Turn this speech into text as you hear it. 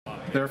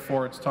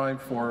Therefore, it's time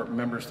for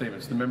member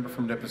statements. The member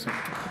from Dickson.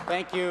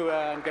 Thank you,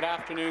 and good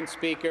afternoon,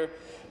 Speaker.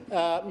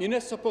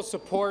 Municipal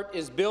support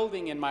is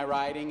building in my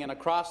riding and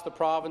across the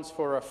province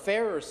for a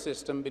fairer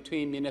system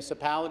between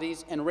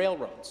municipalities and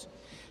railroads.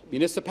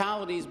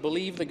 Municipalities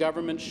believe the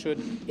government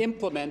should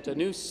implement a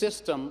new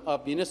system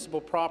of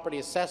municipal property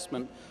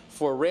assessment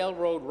for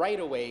railroad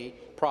right-of-way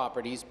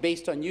properties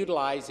based on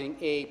utilizing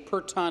a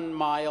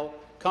per-ton-mile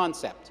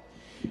concept.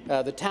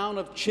 The town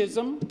of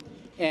Chisholm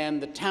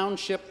and the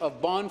township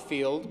of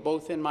Bonfield,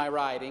 both in my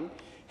riding,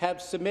 have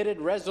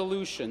submitted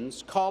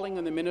resolutions calling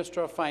on the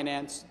Minister of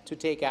Finance to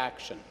take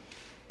action.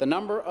 The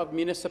number of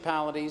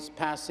municipalities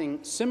passing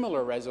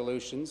similar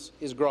resolutions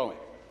is growing.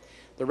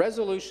 The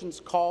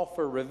resolutions call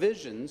for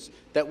revisions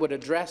that would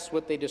address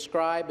what they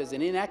describe as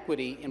an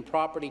inequity in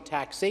property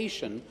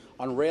taxation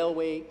on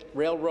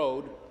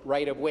railroad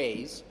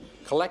right-of-ways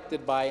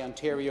collected by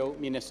Ontario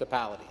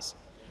municipalities.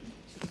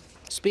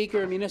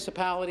 Speaker,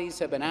 municipalities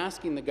have been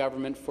asking the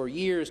government for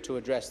years to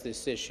address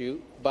this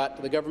issue,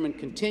 but the government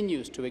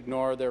continues to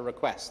ignore their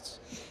requests.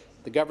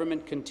 The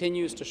government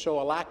continues to show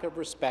a lack of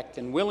respect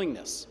and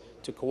willingness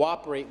to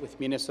cooperate with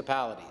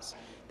municipalities.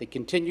 They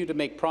continue to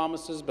make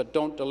promises but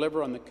don't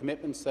deliver on the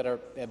commitments that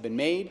have been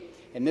made,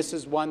 and this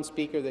is one,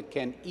 Speaker, that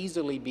can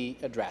easily be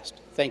addressed.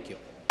 Thank you.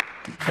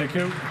 Thank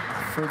you.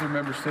 Further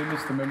member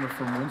statements. The member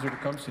from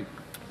Windsor-Tecumseh.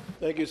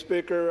 Thank you,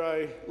 Speaker.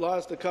 I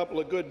lost a couple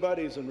of good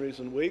buddies in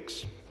recent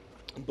weeks.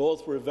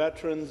 Both were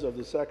veterans of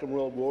the Second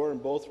World War,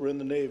 and both were in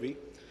the Navy.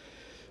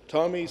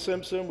 Tommy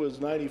Simpson was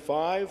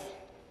 95.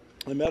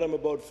 I met him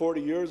about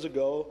 40 years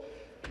ago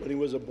when he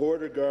was a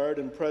border guard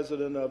and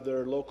president of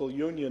their local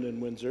union in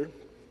Windsor.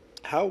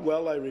 How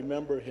well I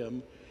remember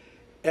him.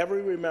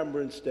 Every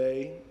Remembrance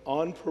Day,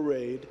 on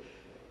parade,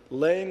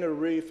 laying a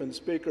wreath, and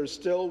Speaker,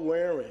 still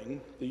wearing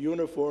the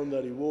uniform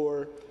that he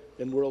wore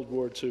in World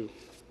War II.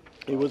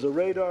 He was a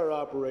radar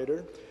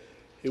operator.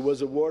 He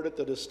was awarded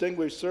the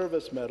Distinguished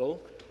Service Medal,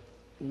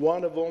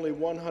 one of only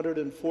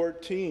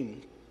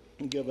 114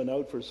 given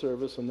out for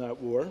service in that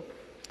war.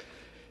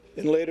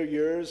 In later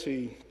years,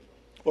 he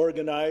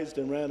organized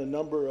and ran a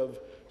number of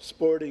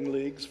sporting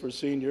leagues for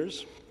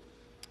seniors.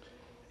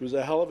 He was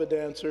a hell of a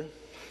dancer.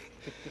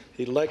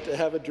 He liked to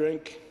have a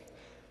drink.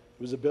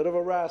 He was a bit of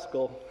a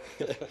rascal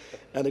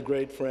and a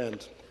great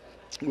friend.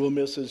 We'll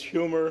miss his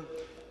humor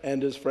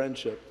and his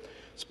friendship.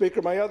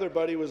 Speaker, my other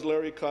buddy was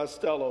Larry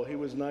Costello. He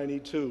was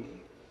 92.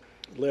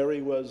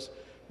 Larry was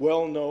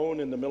well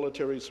known in the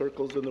military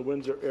circles in the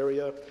Windsor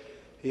area.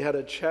 He had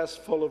a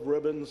chest full of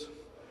ribbons,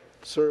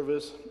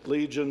 service,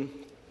 Legion.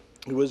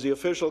 He was the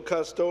official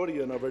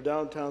custodian of our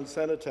downtown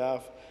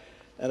cenotaph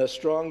and a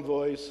strong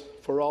voice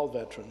for all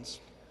veterans.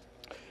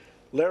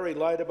 Larry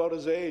lied about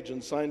his age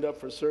and signed up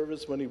for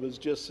service when he was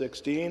just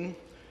 16.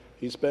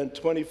 He spent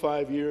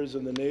 25 years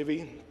in the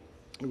Navy.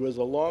 He was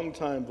a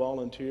long-time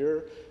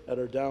volunteer at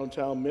our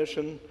downtown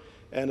mission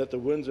and at the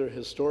Windsor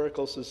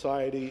Historical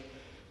Society.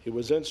 He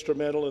was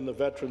instrumental in the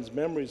Veterans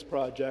Memories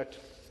Project.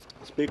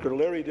 Speaker,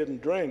 Larry didn't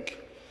drink,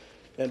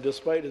 and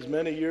despite his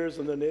many years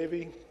in the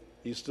Navy,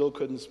 he still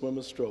couldn't swim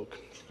a stroke.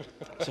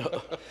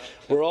 So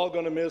we're all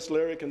going to miss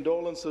Larry.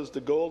 Condolences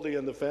to Goldie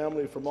and the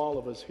family from all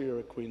of us here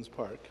at Queen's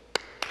Park.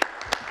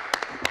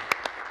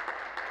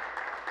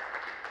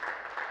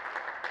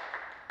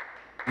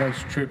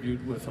 Nice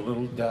tribute with a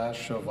little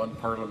dash of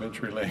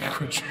unparliamentary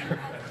language.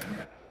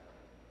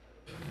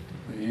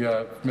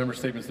 The member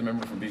statements. The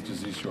member from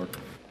Beaches East York.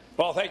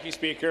 Well, thank you,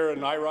 Speaker,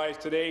 and I rise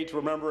today to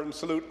remember and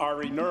salute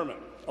Ari Nerman,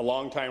 a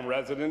longtime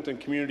resident and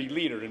community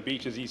leader in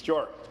Beaches East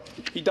York.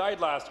 He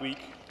died last week,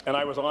 and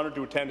I was honoured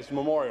to attend his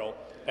memorial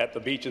at the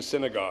Beaches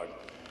Synagogue.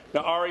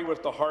 Now, Ari was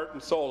the heart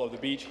and soul of the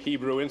Beach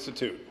Hebrew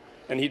Institute,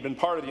 and he'd been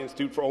part of the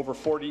Institute for over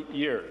 40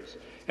 years.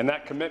 And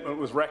that commitment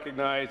was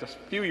recognized a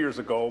few years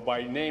ago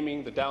by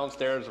naming the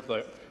downstairs of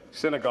the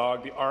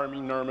synagogue the Ari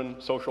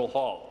Nerman Social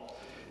Hall.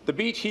 The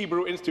Beach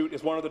Hebrew Institute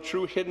is one of the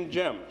true hidden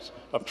gems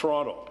of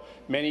Toronto.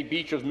 Many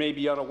Beachers may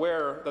be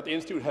unaware that the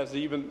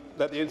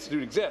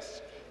Institute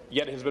exists,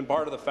 yet it has been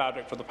part of the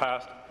fabric for the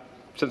past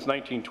since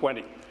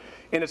 1920.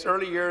 In its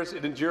early years,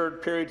 it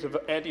endured periods of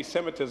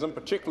anti-Semitism,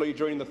 particularly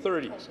during the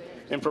 30s,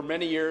 and for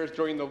many years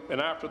during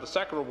and after the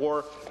Second World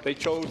War, they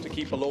chose to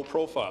keep a low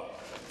profile.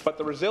 But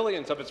the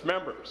resilience of its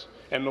members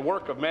and the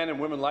work of men and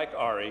women like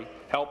Ari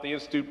helped the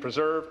Institute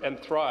preserve and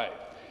thrive.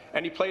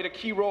 And he played a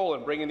key role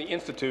in bringing the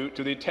Institute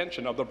to the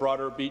attention of the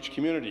broader Beach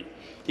community.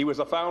 He was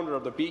a founder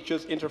of the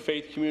Beaches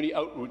Interfaith Community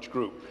Outreach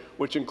Group,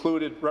 which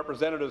included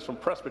representatives from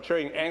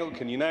Presbyterian,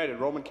 Anglican, United,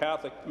 Roman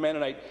Catholic,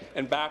 Mennonite,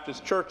 and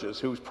Baptist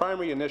churches, whose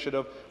primary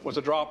initiative was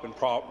a drop-in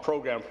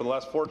program for the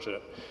less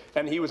fortunate.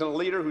 And he was a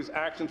leader whose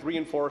actions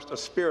reinforced a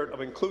spirit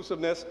of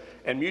inclusiveness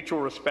and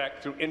mutual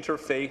respect through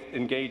interfaith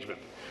engagement.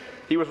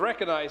 He was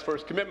recognized for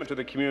his commitment to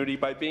the community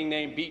by being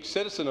named Beach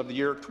Citizen of the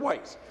Year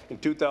twice, in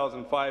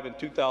 2005 and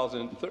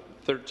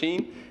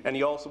 2013, and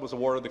he also was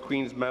awarded the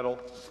Queen's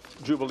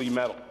Jubilee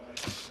Medal.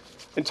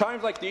 In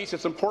times like these,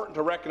 it's important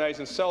to recognize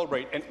and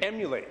celebrate and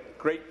emulate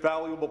great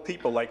valuable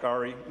people like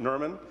Ari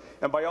Nerman,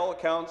 and by all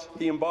accounts,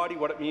 he embodied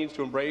what it means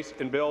to embrace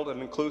and build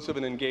an inclusive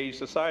and engaged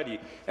society.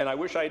 And I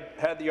wish I'd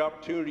had the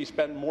opportunity to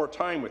spend more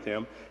time with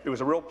him. It was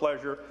a real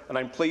pleasure, and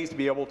I'm pleased to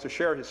be able to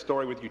share his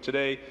story with you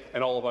today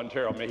and all of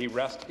Ontario. May he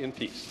rest in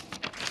peace.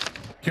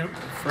 Thank you.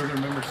 Further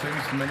member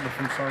statements, the member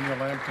from Sarnia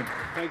Lambton.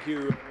 Thank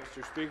you,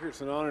 Mr. Speaker.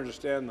 It's an honour to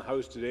stand in the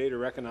House today to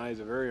recognize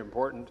a very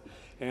important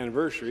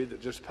anniversary that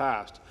just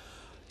passed.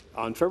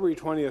 On February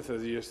 20th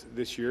of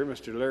this year,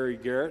 Mr. Larry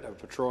Garrett of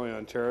Petrolia,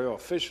 Ontario,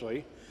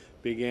 officially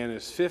began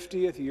his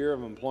 50th year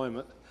of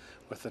employment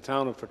with the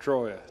town of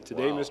Petrolia.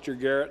 Today, wow. Mr.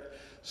 Garrett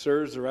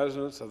serves the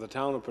residents of the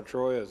town of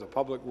Petrolia as a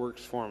public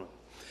works foreman.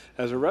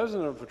 As a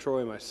resident of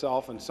Petrolia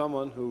myself and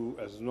someone who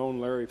has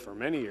known Larry for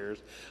many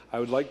years, I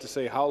would like to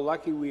say how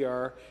lucky we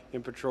are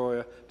in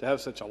Petrolia to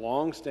have such a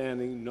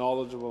long-standing,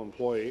 knowledgeable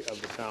employee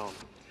of the town.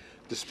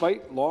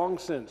 Despite long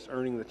since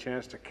earning the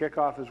chance to kick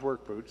off his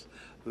work boots,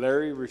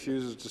 Larry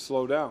refuses to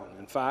slow down.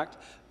 In fact,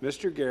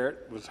 Mr.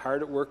 Garrett was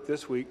hard at work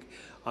this week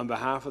on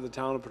behalf of the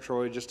town of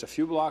Petrolia, just a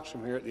few blocks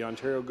from here at the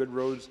Ontario Good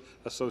Roads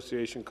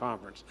Association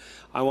Conference.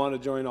 I want to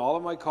join all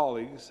of my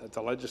colleagues at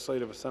the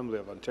Legislative Assembly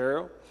of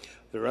Ontario,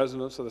 the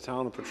residents of the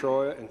town of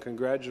Petrolia, in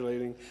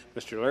congratulating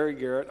Mr. Larry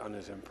Garrett on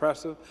his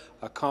impressive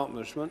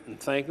accomplishment and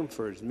thank him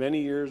for his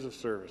many years of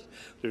service.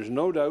 There's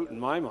no doubt in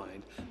my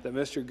mind that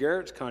Mr.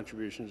 Garrett's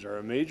contributions are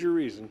a major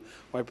reason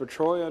why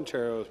Petrolia,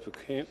 Ontario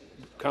has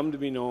come to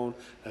be known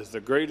as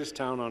the greatest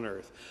town on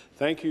earth.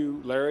 Thank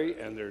you,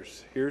 Larry, and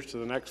here's to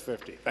the next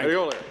 50. Thank you,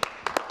 Larry.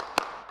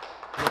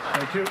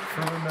 Thank you.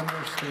 Further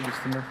member statements,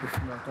 the member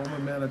from Algoma,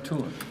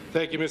 Manitoulin.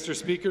 Thank you, Mr.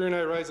 Speaker, and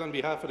I rise on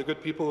behalf of the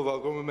good people of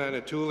Algoma,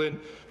 Manitoulin,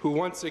 who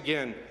once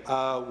again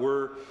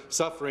were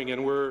suffering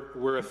and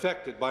were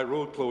affected by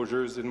road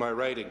closures in my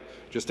riding.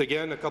 Just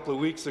again, a couple of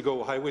weeks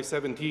ago, Highway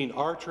 17,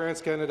 our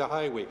Trans-Canada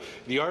Highway,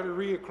 the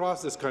artery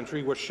across this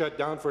country, was shut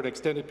down for an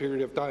extended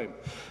period of time.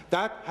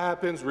 That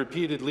happens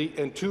repeatedly,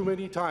 and too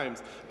many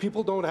times.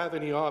 People don't have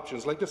any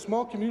options. Like the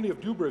small community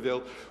of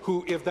Dubreuilville,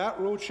 who, if that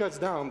road shuts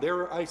down,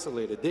 they're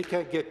isolated. They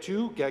can't get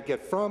to, can't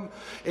get from,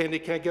 and they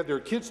can't get their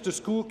kids to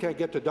school, can't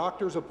get to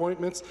doctor's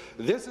appointments.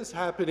 This is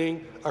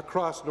happening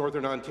across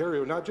Northern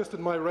Ontario, not just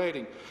in my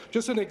riding.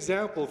 Just an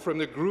example from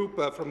the group,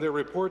 from their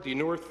report, the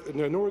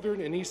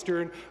Northern and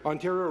Eastern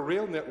Ontario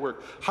Rail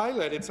Network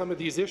highlighted some of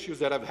these issues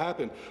that have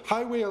happened.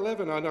 Highway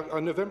 11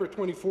 on November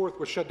 24th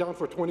was shut down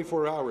for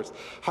 24 hours.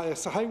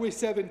 Highway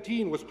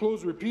 17 was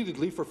closed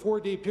repeatedly for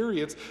 4-day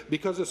periods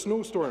because of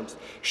snowstorms.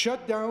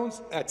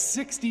 Shutdowns at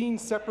 16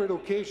 separate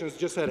occasions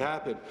just had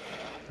happened.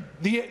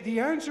 The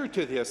answer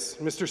to this,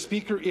 Mr.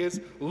 Speaker,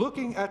 is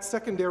looking at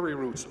secondary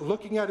routes,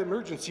 looking at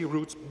emergency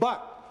routes,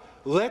 but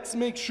let's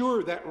make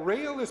sure that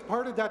rail is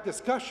part of that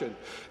discussion.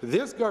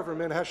 This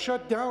government has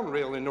shut down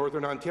rail in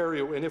Northern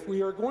Ontario, and if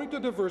we are going to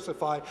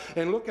diversify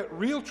and look at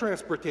real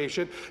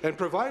transportation and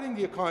providing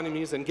the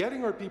economies and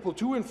getting our people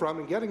to and from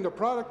and getting the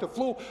product to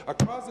flow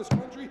across this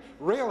country,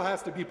 rail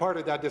has to be part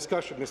of that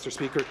discussion, Mr.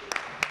 Speaker.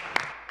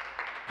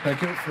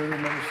 Thank you. Further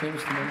member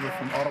statements, the member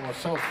from Ottawa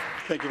South.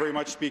 Thank you very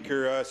much,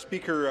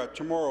 Speaker.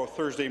 Tomorrow,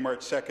 Thursday, March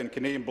 2nd,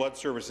 Canadian Blood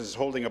Services is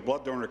holding a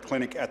blood donor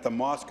clinic at the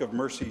Mosque of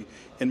Mercy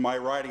in my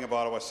riding of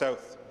Ottawa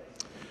South.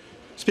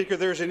 Speaker,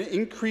 there is an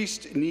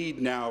increased need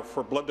now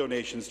for blood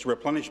donations to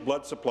replenish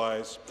blood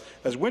supplies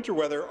as winter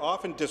weather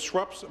often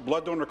disrupts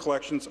blood donor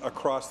collections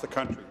across the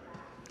country.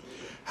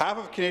 Half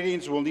of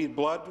Canadians will need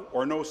blood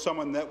or know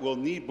someone that will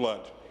need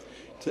blood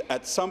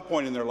at some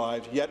point in their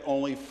lives, yet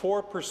only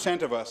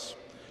 4% of us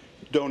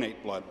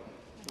donate blood.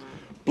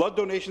 Blood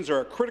donations are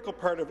a critical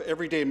part of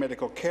everyday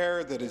medical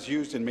care that is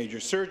used in major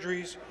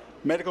surgeries,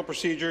 medical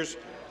procedures,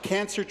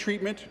 cancer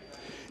treatment,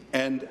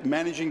 and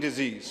managing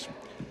disease.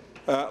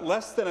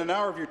 Less than an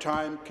hour of your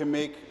time can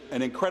make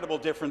an incredible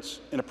difference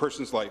in a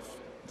person's life.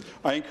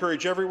 I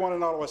encourage everyone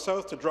in Ottawa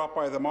South to drop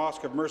by the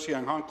Mosque of Mercy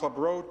on Hunt Club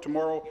Road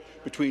tomorrow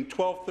between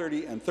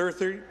 12:30 and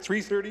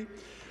 3:30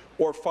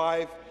 or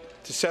 5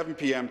 to 7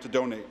 p.m. to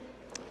donate.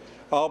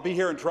 I'll be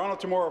here in Toronto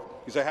tomorrow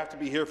because I have to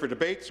be here for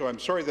debate, so I'm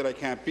sorry that I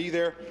can't be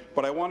there,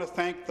 but I want to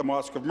thank the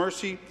Mosque of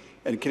Mercy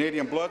and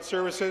Canadian Blood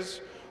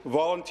Services,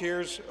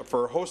 volunteers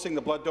for hosting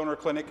the blood donor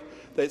clinic.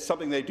 That's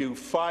something they do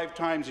 5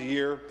 times a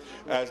year.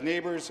 As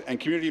neighbours and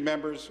community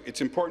members,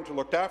 it's important to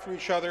look after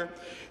each other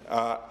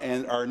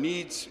and our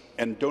needs,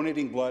 and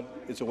donating blood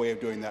is a way of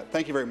doing that.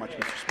 Thank you very much,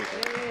 Mr.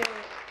 Speaker.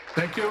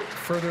 Thank you.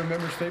 Further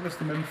member statements,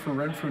 the member for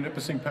Renfrew,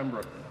 Nipissing,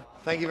 Pembroke.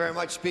 Thank you very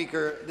much,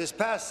 Speaker. This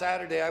past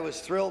Saturday, I was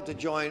thrilled to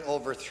join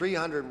over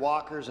 300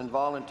 walkers and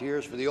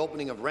volunteers for the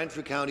opening of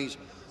Renfrew County's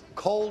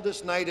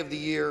coldest night of the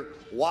year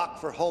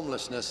Walk for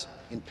Homelessness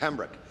in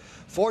Pembroke.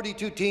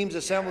 42 teams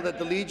assembled at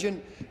the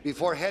Legion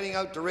before heading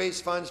out to raise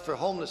funds for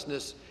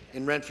homelessness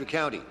in Renfrew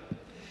County.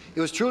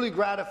 It was truly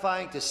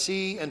gratifying to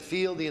see and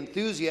feel the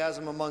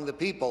enthusiasm among the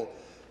people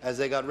as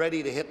they got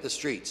ready to hit the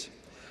streets.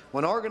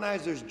 When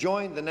organizers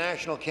joined the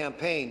national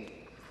campaign,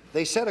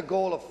 they set a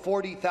goal of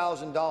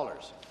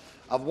 $40,000.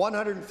 Of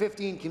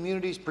 115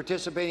 communities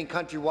participating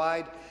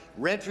countrywide,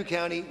 Renfrew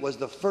County was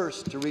the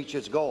first to reach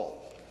its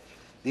goal.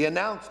 The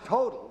announced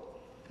total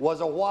was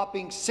a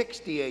whopping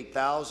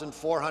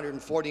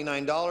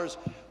 $68,449,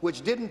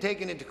 which didn't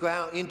take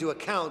into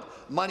account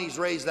monies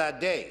raised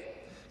that day.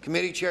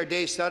 Committee Chair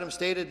Dave Studham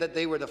stated that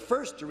they were the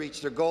first to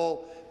reach their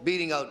goal,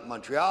 beating out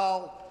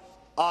Montreal,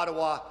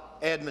 Ottawa,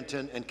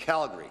 Edmonton and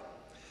Calgary.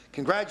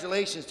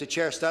 Congratulations to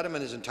Chair Studham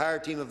and his entire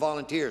team of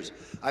volunteers.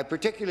 I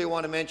particularly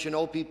want to mention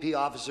OPP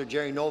Officer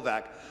Jerry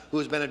Novak, who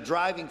has been a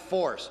driving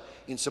force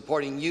in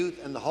supporting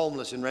youth and the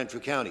homeless in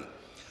Renfrew County.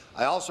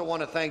 I also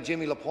want to thank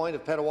Jimmy Lapointe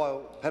of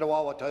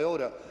Petawawa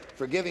Toyota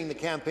for giving the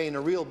campaign a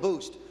real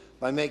boost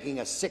by making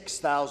a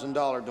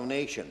 $6,000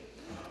 donation.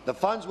 The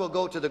funds will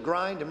go to the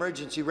Grind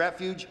Emergency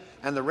Refuge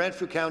and the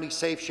Renfrew County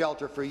Safe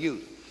Shelter for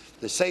Youth.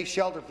 The Safe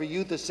Shelter for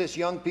Youth assists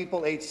young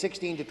people aged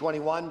 16 to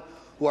 21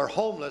 who are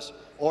homeless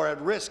or at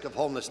risk of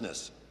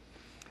homelessness.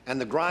 And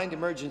the Grind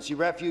Emergency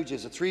Refuge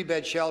is a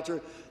 3-bed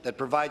shelter that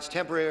provides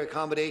temporary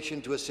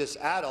accommodation to assist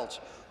adults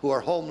who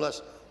are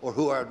homeless or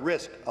who are at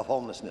risk of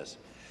homelessness.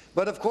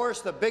 But of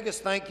course, the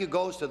biggest thank you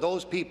goes to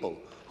those people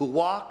who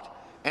walked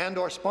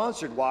and/or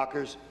sponsored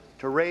walkers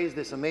to raise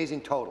this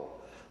amazing total.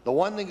 The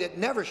one thing that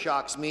never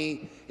shocks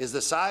me is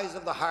the size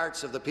of the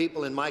hearts of the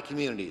people in my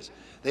communities.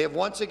 They have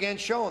once again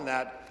shown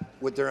that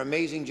with their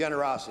amazing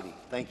generosity.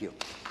 Thank you.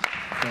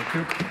 Thank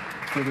you.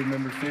 Further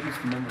member statements.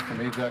 The member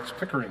from Ajax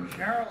Pickering.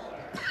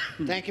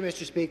 Thank you,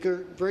 Mr.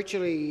 Speaker.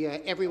 Virtually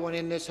everyone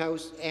in this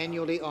House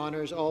annually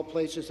honours all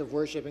places of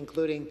worship,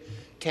 including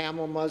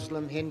Tamil,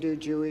 Muslim, Hindu,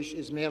 Jewish,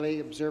 Ismaili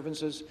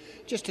observances,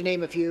 just to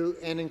name a few,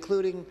 and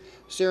including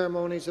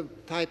ceremonies of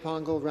Thai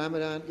Pongal,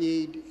 Ramadan,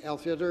 Eid,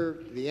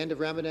 al-Fitr, the end of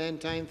Ramadan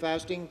time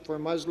fasting for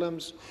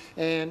Muslims,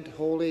 and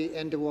Holi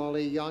and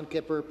Diwali, Yom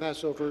Kippur,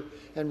 Passover,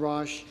 and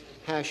Rosh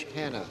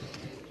Hashanah.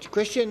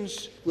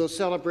 Christians will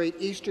celebrate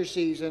Easter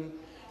season,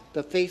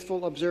 the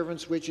faithful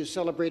observance which is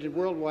celebrated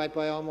worldwide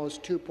by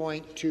almost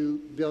 2.2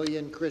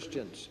 billion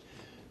Christians.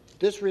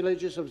 This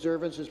religious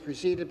observance is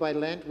preceded by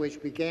Lent,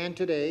 which began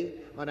today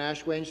on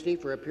Ash Wednesday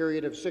for a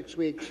period of 6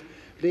 weeks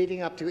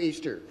leading up to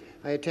Easter.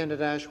 I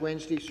attended Ash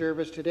Wednesday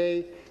service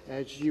today.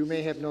 As you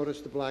may have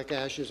noticed, the black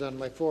ashes on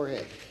my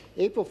forehead.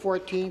 April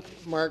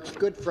 14th marks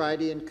Good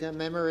Friday and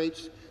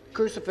commemorates the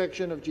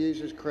crucifixion of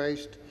Jesus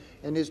Christ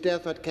and his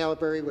death at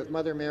Calvary with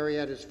Mother Mary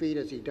at his feet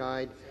as he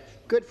died.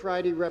 Good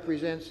Friday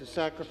represents the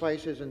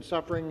sacrifices and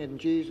suffering in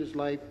Jesus'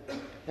 life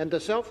and the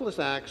selfless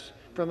acts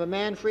from a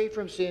man free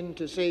from sin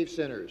to save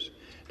sinners.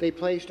 They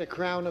placed a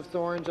crown of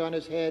thorns on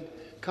his head,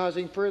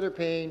 causing further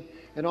pain,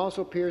 and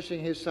also piercing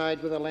his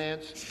side with a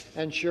lance,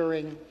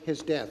 ensuring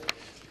his death.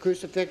 The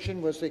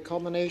crucifixion was the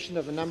culmination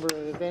of a number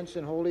of events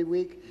in Holy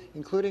Week,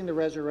 including the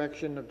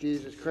resurrection of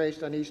Jesus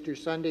Christ on Easter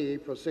Sunday,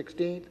 April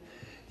 16th,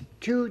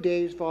 2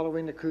 days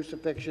following the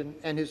crucifixion,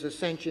 and his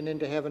ascension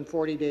into heaven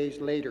 40 days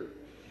later.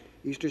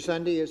 Easter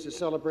Sunday is the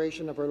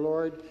celebration of our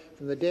Lord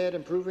from the dead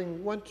and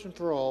proving once and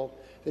for all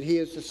that he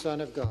is the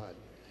Son of God.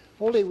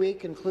 Holy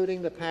Week,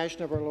 including the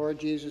Passion of our Lord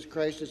Jesus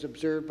Christ, is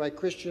observed by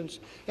Christians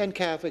and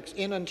Catholics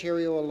in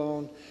Ontario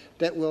alone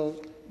that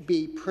will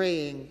be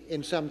praying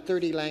in some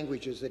 30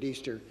 languages at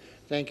Easter.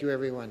 Thank you,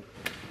 everyone.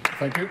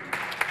 Thank you.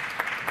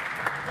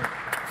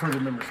 Further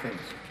member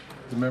statements.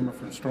 The member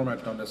from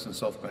Stormont, Dundas and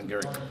South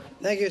Glengarry.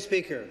 Thank you,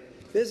 Speaker.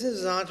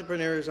 Businesses and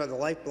entrepreneurs are the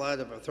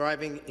lifeblood of a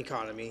thriving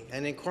economy,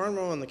 and in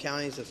Cornwall and the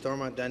counties of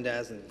Stormont,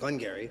 Dundas and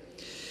Glengarry,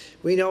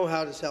 we know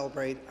how to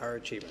celebrate our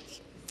achievements.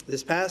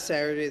 This past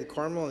Saturday, the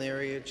Cornwall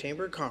Area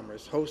Chamber of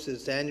Commerce hosted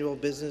its annual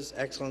Business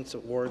Excellence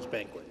Awards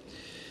banquet.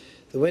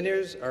 The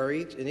winners are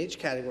in each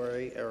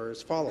category are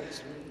as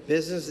follows.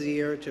 Business of the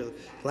Year to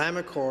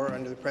Lamacor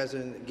under the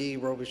President Guy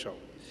Robichaud.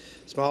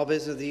 Small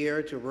Business of the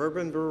Year to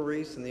Bourbon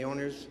Breweries and the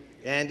owners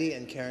Andy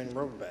and Karen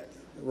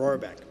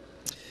Rohrbeck.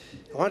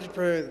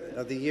 Entrepreneur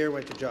of the Year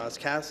went to Joss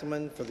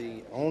Castleman for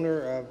the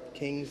owner of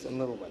Kings and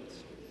Little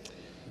Ones.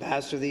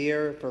 Ambassador of the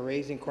Year for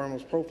raising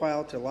Cornwall's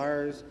profile to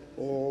Lars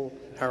Ole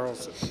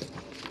Harrelson.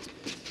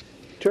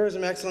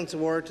 Tourism Excellence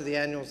Award to the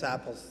annual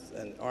Apples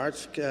and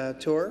Arts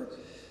Tour.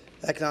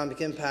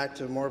 Economic Impact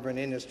to Morburn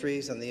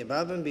Industries, and the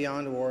Above and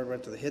Beyond Award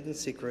went to the hidden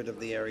secret of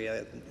the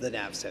area, the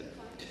NAV Centre.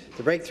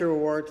 The Breakthrough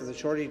Award to the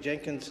Shorty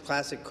Jenkins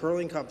Classic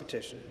Curling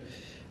Competition.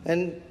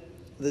 And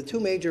the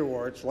two major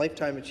awards,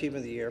 Lifetime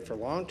Achievement of the Year for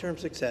long-term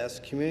success,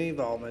 community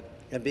involvement,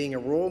 and being a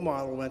role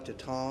model went to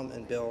Tom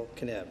and Bill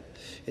Kneb.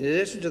 In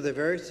addition to their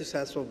very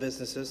successful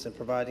businesses and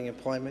providing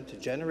employment to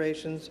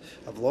generations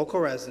of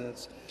local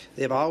residents,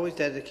 they have always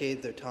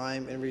dedicated their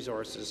time and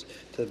resources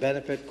to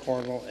benefit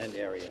Cornwall and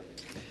area.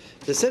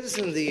 The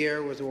Citizen of the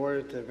Year was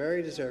awarded to the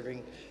very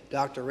deserving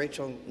Dr.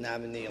 Rachel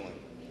Navaneelan.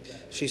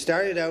 She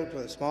started out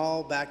with a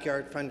small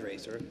backyard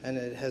fundraiser, and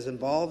it has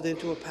evolved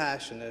into a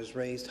passion that has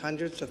raised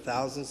hundreds of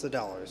thousands of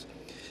dollars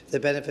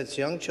that benefits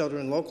young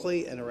children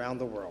locally and around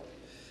the world.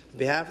 On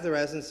behalf of the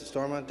residents of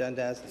Stormont,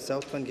 Dundas, and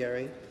South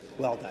Glengarry,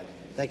 well done.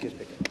 Thank you,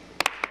 Speaker.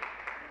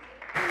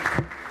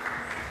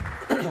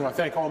 I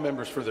thank all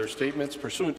members for their statements. Pursuant